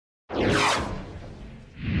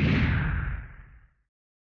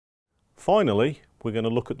Finally, we're going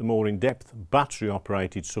to look at the more in-depth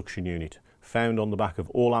battery-operated suction unit found on the back of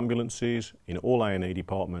all ambulances, in all A&E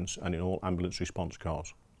departments and in all ambulance response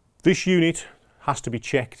cars. This unit has to be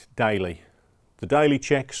checked daily. The daily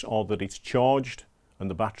checks are that it's charged and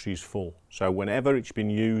the battery is full. So whenever it's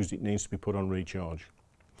been used, it needs to be put on recharge.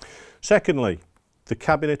 Secondly, the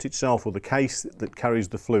cabinet itself, or the case that carries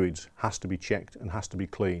the fluids, has to be checked and has to be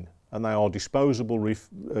clean. And they are disposable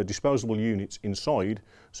units inside,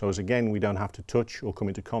 so as again we don't have to touch or come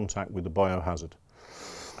into contact with the biohazard.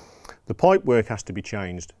 The pipework has to be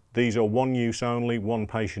changed. These are one use only, one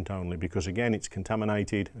patient only, because again it's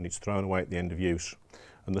contaminated and it's thrown away at the end of use.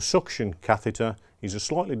 And the suction catheter is a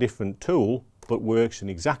slightly different tool, but works in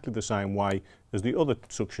exactly the same way as the other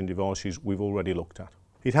suction devices we've already looked at.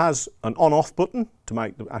 It has an on-off button to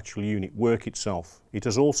make the actual unit work itself. It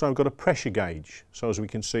has also got a pressure gauge, so as we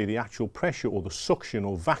can see the actual pressure or the suction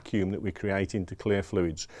or vacuum that we're creating to clear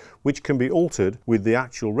fluids, which can be altered with the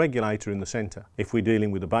actual regulator in the centre. If we're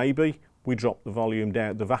dealing with a baby, we drop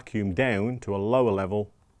the vacuum down to a lower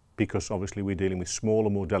level, because obviously we're dealing with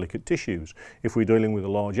smaller, more delicate tissues. If we're dealing with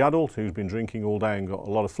a large adult who's been drinking all day and got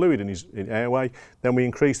a lot of fluid in his airway, then we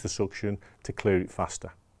increase the suction to clear it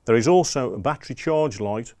faster. There is also a battery charge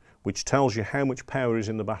light which tells you how much power is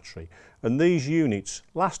in the battery, and these units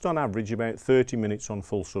last on average about 30 minutes on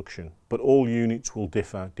full suction, but all units will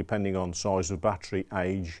differ depending on size of battery,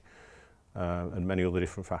 age and many other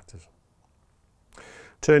different factors.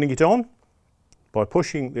 Turning it on by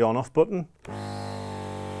pushing the on-off button,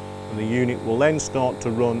 and the unit will then start to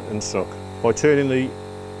run and suck. By turning the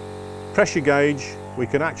pressure gauge, we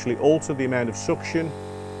can actually alter the amount of suction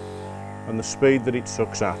and the speed that it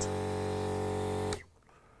sucks at,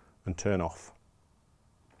 and turn off.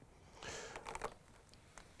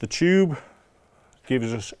 The tube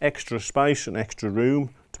gives us extra space and extra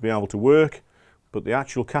room to be able to work, but the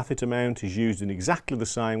actual catheter mount is used in exactly the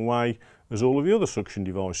same way as all of the other suction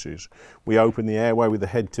devices. We open the airway with the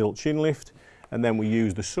head tilt chin lift, and then we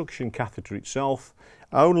use the suction catheter itself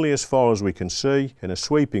only as far as we can see in a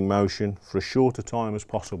sweeping motion for as short a time as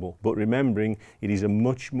possible. But remembering, it is a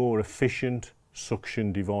much more efficient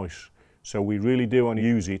suction device. So we really do want to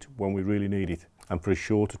use it when we really need it and for as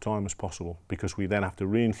short a time as possible, because we then have to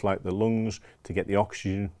reinflate the lungs to get the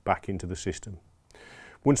oxygen back into the system.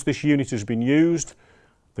 Once this unit has been used,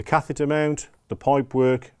 the catheter mount, the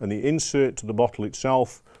pipework and the insert to the bottle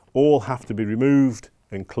itself all have to be removed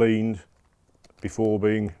and cleaned before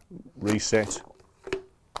being reset.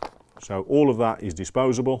 So all of that is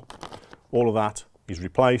disposable, all of that is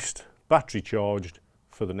replaced, battery charged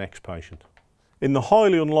for the next patient. In the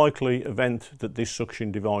highly unlikely event that this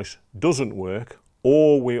suction device doesn't work,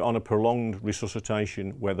 or we're on a prolonged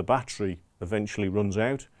resuscitation where the battery eventually runs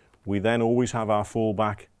out, we then always have our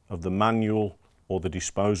fallback of the manual or the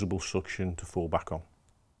disposable suction to fall back on.